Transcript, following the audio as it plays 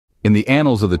In the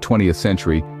annals of the 20th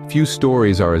century, few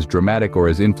stories are as dramatic or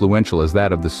as influential as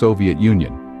that of the Soviet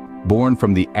Union. Born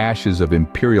from the ashes of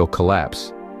imperial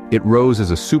collapse, it rose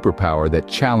as a superpower that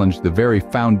challenged the very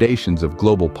foundations of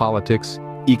global politics,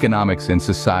 economics, and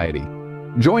society.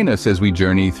 Join us as we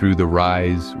journey through the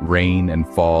rise, reign, and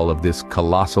fall of this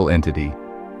colossal entity,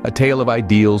 a tale of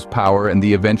ideals, power, and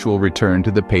the eventual return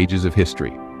to the pages of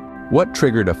history. What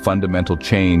triggered a fundamental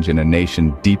change in a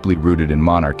nation deeply rooted in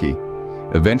monarchy,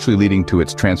 eventually leading to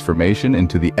its transformation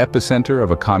into the epicenter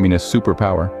of a communist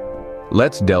superpower?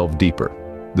 Let's delve deeper.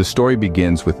 The story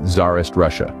begins with Tsarist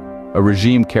Russia, a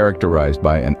regime characterized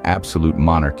by an absolute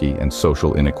monarchy and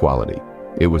social inequality.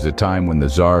 It was a time when the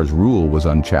Tsar's rule was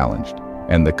unchallenged,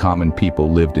 and the common people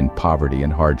lived in poverty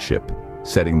and hardship,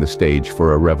 setting the stage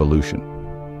for a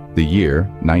revolution. The year,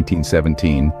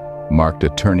 1917, marked a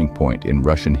turning point in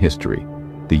Russian history,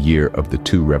 the year of the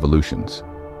two revolutions.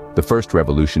 The first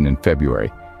revolution in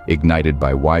February, ignited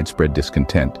by widespread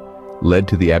discontent, led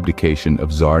to the abdication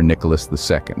of Tsar Nicholas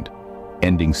II,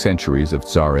 ending centuries of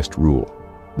Tsarist rule.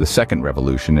 The second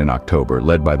revolution in October,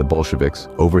 led by the Bolsheviks,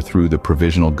 overthrew the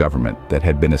provisional government that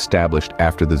had been established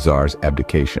after the Tsar's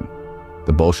abdication.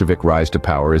 The Bolshevik rise to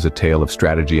power is a tale of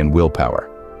strategy and willpower.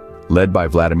 Led by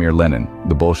Vladimir Lenin,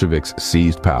 the Bolsheviks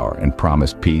seized power and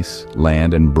promised peace,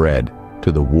 land, and bread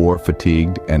to the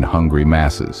war-fatigued and hungry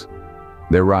masses.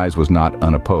 Their rise was not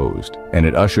unopposed, and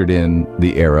it ushered in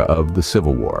the era of the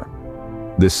Civil War.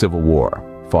 This Civil War,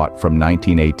 fought from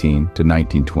 1918 to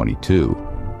 1922,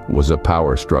 was a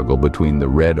power struggle between the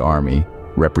Red Army,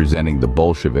 representing the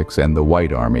Bolsheviks, and the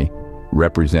White Army,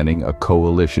 representing a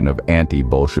coalition of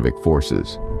anti-Bolshevik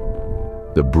forces.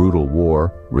 The brutal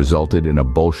war resulted in a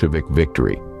Bolshevik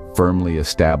victory, firmly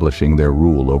establishing their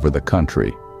rule over the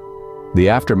country. The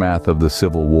aftermath of the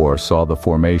Civil War saw the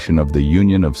formation of the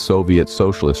Union of Soviet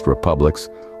Socialist Republics,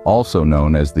 also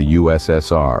known as the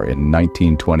USSR, in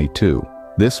 1922.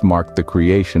 This marked the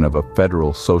creation of a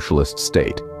federal socialist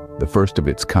state, the first of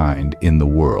its kind in the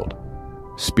world,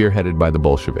 spearheaded by the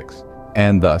Bolsheviks.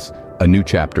 And thus, a new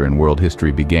chapter in world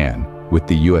history began, with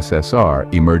the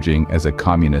USSR emerging as a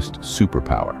communist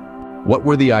superpower. What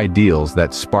were the ideals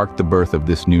that sparked the birth of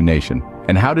this new nation,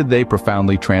 and how did they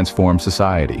profoundly transform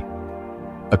society?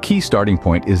 A key starting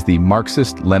point is the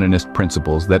Marxist-Leninist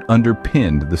principles that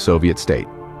underpinned the Soviet state.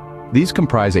 These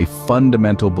comprise a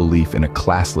fundamental belief in a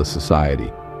classless society,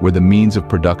 where the means of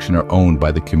production are owned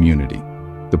by the community.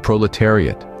 The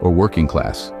proletariat, or working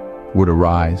class, would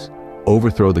arise,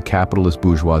 overthrow the capitalist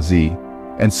bourgeoisie,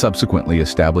 and subsequently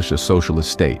establish a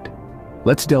socialist state.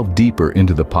 Let's delve deeper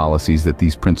into the policies that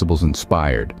these principles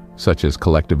inspired, such as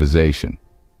collectivization.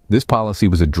 This policy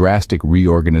was a drastic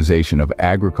reorganization of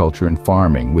agriculture and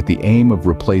farming with the aim of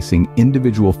replacing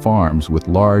individual farms with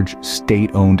large,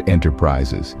 state-owned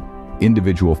enterprises.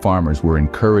 Individual farmers were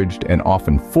encouraged and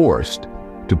often forced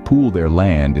to pool their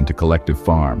land into collective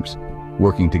farms,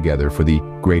 working together for the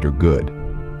greater good.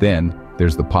 Then,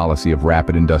 there's the policy of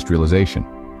rapid industrialization.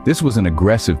 This was an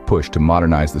aggressive push to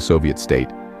modernize the Soviet state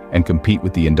and compete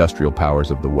with the industrial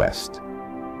powers of the West.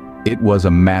 It was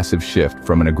a massive shift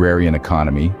from an agrarian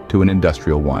economy to an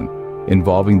industrial one,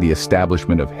 involving the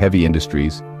establishment of heavy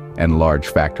industries and large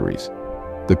factories.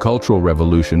 The Cultural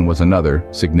Revolution was another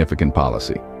significant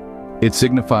policy. It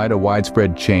signified a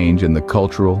widespread change in the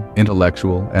cultural,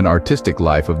 intellectual, and artistic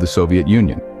life of the Soviet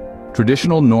Union.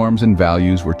 Traditional norms and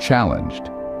values were challenged,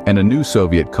 and a new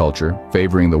Soviet culture,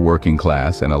 favoring the working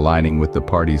class and aligning with the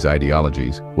party's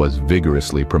ideologies, was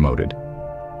vigorously promoted.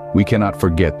 We cannot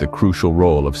forget the crucial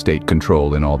role of state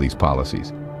control in all these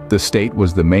policies. The state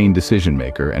was the main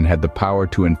decision-maker and had the power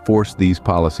to enforce these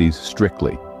policies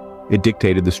strictly. It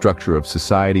dictated the structure of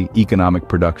society, economic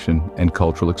production, and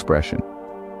cultural expression.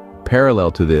 Parallel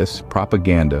to this,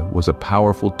 propaganda was a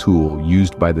powerful tool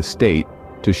used by the state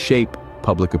to shape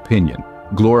public opinion,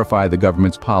 glorify the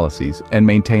government's policies, and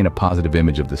maintain a positive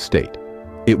image of the state.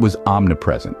 It was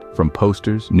omnipresent, from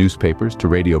posters, newspapers, to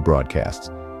radio broadcasts,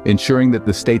 ensuring that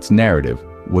the state's narrative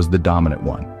was the dominant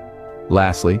one.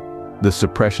 Lastly, the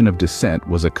suppression of dissent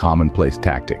was a commonplace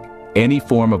tactic. Any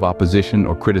form of opposition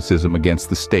or criticism against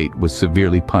the state was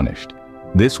severely punished.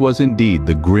 This was indeed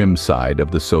the grim side of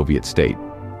the Soviet state,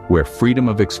 where freedom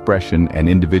of expression and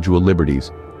individual liberties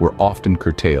were often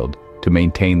curtailed to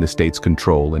maintain the state's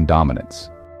control and dominance.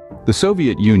 The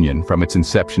Soviet Union, from its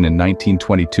inception in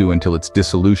 1922 until its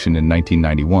dissolution in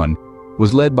 1991,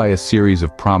 was led by a series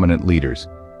of prominent leaders,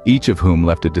 each of whom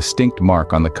left a distinct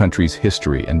mark on the country's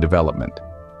history and development.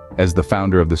 As the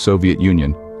founder of the Soviet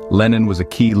Union, Lenin was a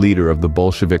key leader of the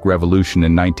Bolshevik Revolution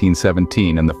in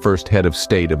 1917 and the first head of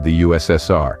state of the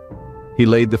USSR. He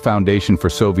laid the foundation for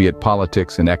Soviet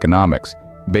politics and economics,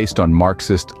 based on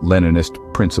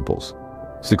Marxist-Leninist principles.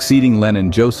 Succeeding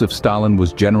Lenin, Joseph Stalin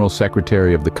was General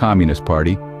Secretary of the Communist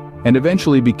Party and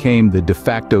eventually became the de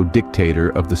facto dictator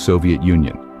of the Soviet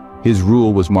Union. His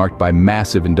rule was marked by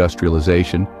massive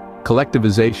industrialization,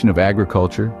 collectivization of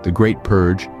agriculture, the Great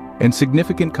Purge, and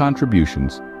significant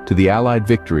contributions to the Allied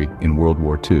victory in World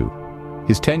War II.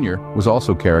 His tenure was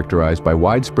also characterized by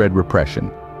widespread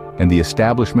repression and the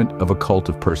establishment of a cult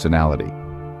of personality.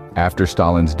 After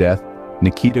Stalin's death,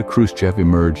 Nikita Khrushchev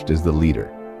emerged as the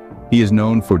leader. He is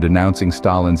known for denouncing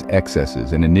Stalin's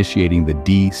excesses and initiating the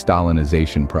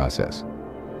de-Stalinization process.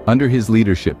 Under his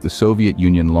leadership, the Soviet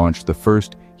Union launched the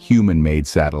first human-made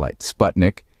satellite,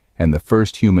 Sputnik, and the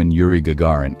first human Yuri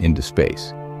Gagarin into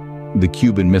space. The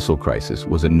Cuban Missile Crisis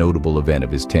was a notable event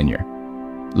of his tenure.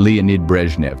 Leonid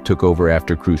Brezhnev took over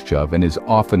after Khrushchev and is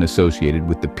often associated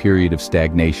with the period of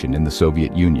stagnation in the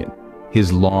Soviet Union.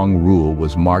 His long rule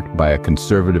was marked by a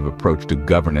conservative approach to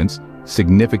governance,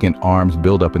 significant arms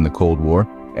buildup in the Cold War,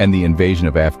 and the invasion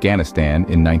of Afghanistan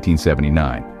in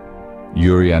 1979.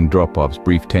 Yuri Andropov's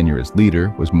brief tenure as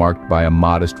leader was marked by a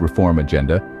modest reform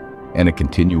agenda and a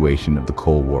continuation of the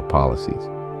Cold War policies.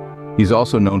 He's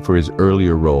also known for his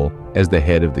earlier role as the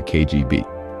head of the KGB.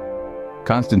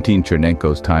 Konstantin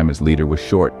Chernenko's time as leader was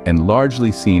short and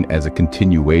largely seen as a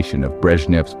continuation of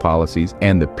Brezhnev's policies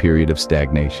and the period of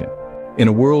stagnation. In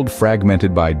a world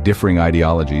fragmented by differing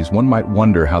ideologies, one might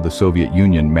wonder how the Soviet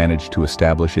Union managed to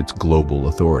establish its global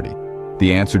authority.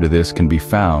 The answer to this can be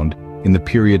found in the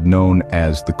period known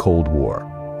as the Cold War,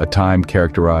 a time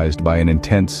characterized by an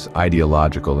intense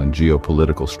ideological and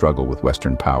geopolitical struggle with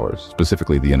Western powers,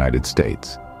 specifically the United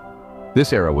States.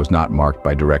 This era was not marked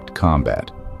by direct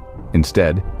combat.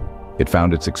 Instead, it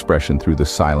found its expression through the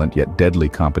silent yet deadly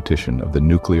competition of the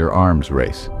nuclear arms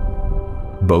race.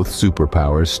 Both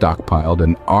superpowers stockpiled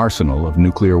an arsenal of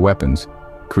nuclear weapons,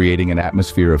 creating an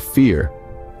atmosphere of fear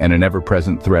and an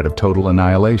ever-present threat of total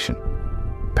annihilation.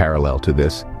 Parallel to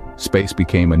this, space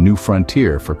became a new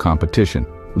frontier for competition,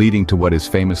 leading to what is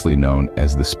famously known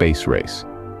as the space race.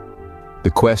 The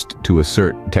quest to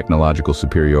assert technological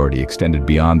superiority extended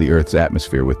beyond the Earth's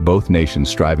atmosphere, with both nations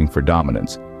striving for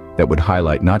dominance that would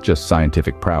highlight not just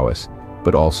scientific prowess,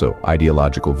 but also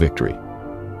ideological victory.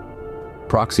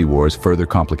 Proxy wars further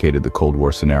complicated the Cold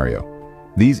War scenario.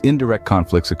 These indirect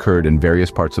conflicts occurred in various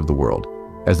parts of the world,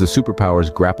 as the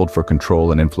superpowers grappled for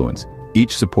control and influence,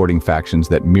 each supporting factions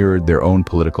that mirrored their own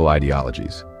political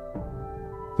ideologies.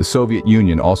 The Soviet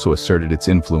Union also asserted its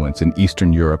influence in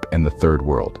Eastern Europe and the Third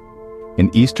World.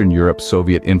 In Eastern Europe,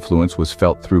 Soviet influence was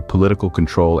felt through political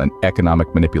control and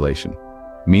economic manipulation.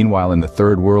 Meanwhile, in the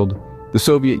Third World, the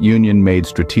Soviet Union made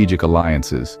strategic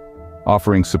alliances,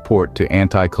 offering support to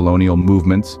anti-colonial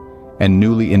movements and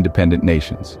newly independent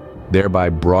nations, thereby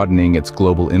broadening its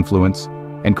global influence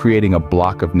and creating a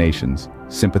bloc of nations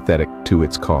sympathetic to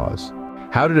its cause.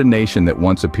 How did a nation that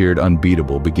once appeared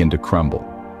unbeatable begin to crumble?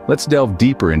 Let's delve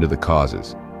deeper into the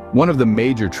causes. One of the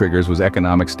major triggers was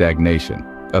economic stagnation,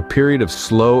 a period of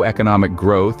slow economic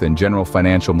growth and general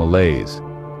financial malaise,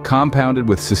 compounded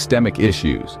with systemic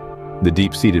issues, the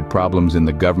deep-seated problems in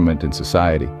the government and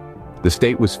society. The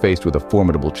state was faced with a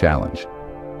formidable challenge.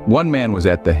 One man was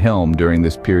at the helm during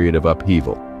this period of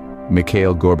upheaval: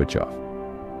 Mikhail Gorbachev.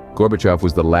 Gorbachev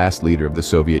was the last leader of the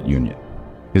Soviet Union.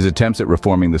 His attempts at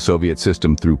reforming the Soviet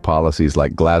system through policies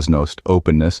like glasnost,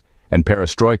 openness, and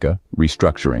perestroika,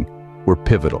 restructuring, were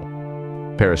pivotal.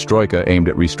 Perestroika aimed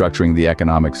at restructuring the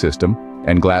economic system,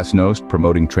 and glasnost,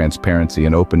 promoting transparency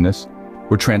and openness,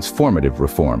 were transformative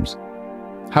reforms.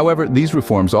 However, these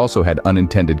reforms also had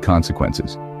unintended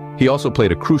consequences. He also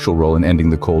played a crucial role in ending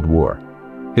the Cold War.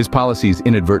 His policies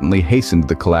inadvertently hastened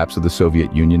the collapse of the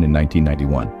Soviet Union in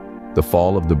 1991. The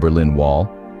fall of the Berlin Wall,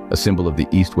 a symbol of the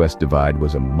East-West divide,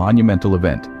 was a monumental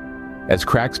event. As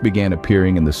cracks began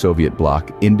appearing in the Soviet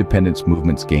bloc, independence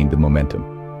movements gained the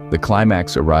momentum. The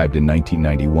climax arrived in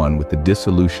 1991 with the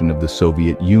dissolution of the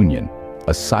Soviet Union,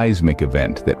 a seismic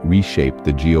event that reshaped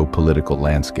the geopolitical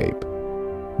landscape.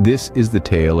 This is the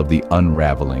tale of the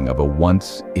unraveling of a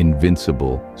once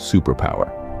invincible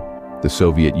superpower. The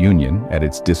Soviet Union, at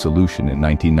its dissolution in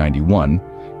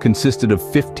 1991, consisted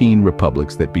of 15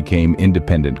 republics that became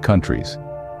independent countries.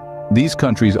 These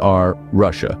countries are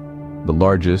Russia, the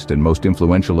largest and most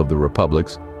influential of the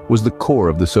republics, was the core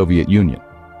of the Soviet Union.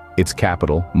 Its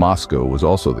capital, Moscow, was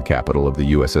also the capital of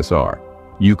the USSR.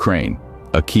 Ukraine,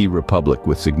 a key republic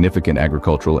with significant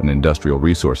agricultural and industrial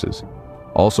resources,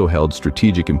 also held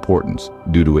strategic importance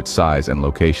due to its size and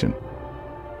location.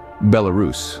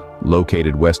 Belarus,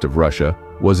 located west of Russia,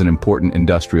 was an important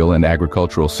industrial and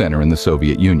agricultural center in the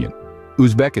Soviet Union.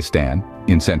 Uzbekistan,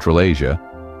 in Central Asia,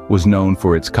 was known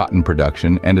for its cotton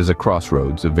production and as a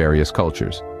crossroads of various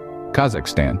cultures.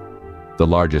 Kazakhstan, the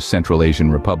largest Central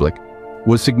Asian republic,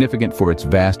 was significant for its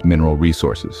vast mineral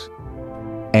resources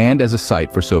and as a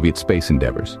site for Soviet space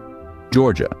endeavors.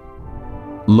 Georgia,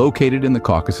 located in the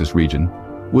Caucasus region,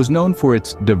 was known for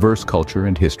its diverse culture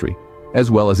and history,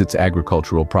 as well as its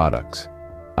agricultural products.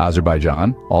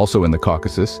 Azerbaijan, also in the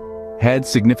Caucasus, had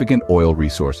significant oil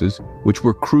resources which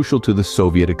were crucial to the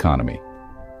Soviet economy.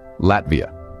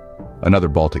 Latvia, another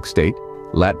Baltic state,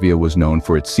 Latvia was known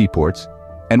for its seaports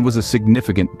and was a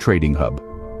significant trading hub.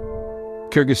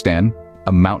 Kyrgyzstan,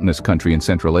 a mountainous country in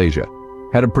Central Asia,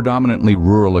 had a predominantly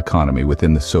rural economy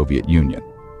within the Soviet Union.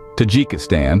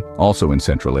 Tajikistan, also in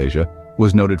Central Asia,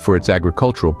 was noted for its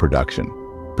agricultural production,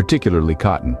 particularly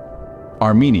cotton.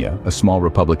 Armenia, a small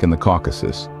republic in the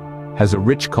Caucasus, has a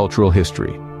rich cultural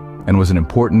history and was an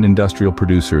important industrial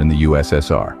producer in the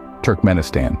USSR.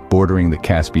 Turkmenistan, bordering the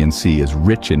Caspian Sea, is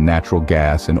rich in natural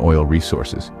gas and oil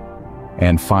resources.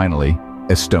 And finally,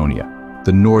 Estonia,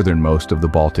 the northernmost of the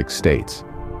Baltic states.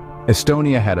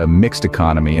 Estonia had a mixed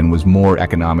economy and was more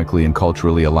economically and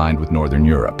culturally aligned with Northern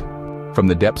Europe. From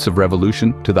the depths of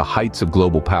revolution to the heights of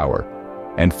global power,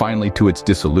 and finally to its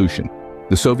dissolution,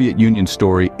 the Soviet Union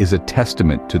story is a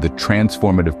testament to the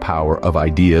transformative power of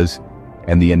ideas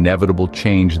and the inevitable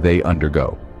change they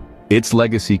undergo. Its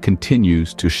legacy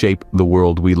continues to shape the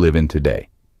world we live in today.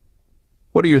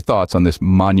 What are your thoughts on this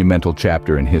monumental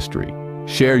chapter in history?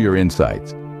 Share your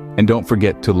insights, and don't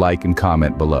forget to like and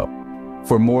comment below.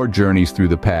 For more journeys through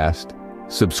the past,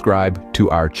 subscribe to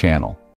our channel.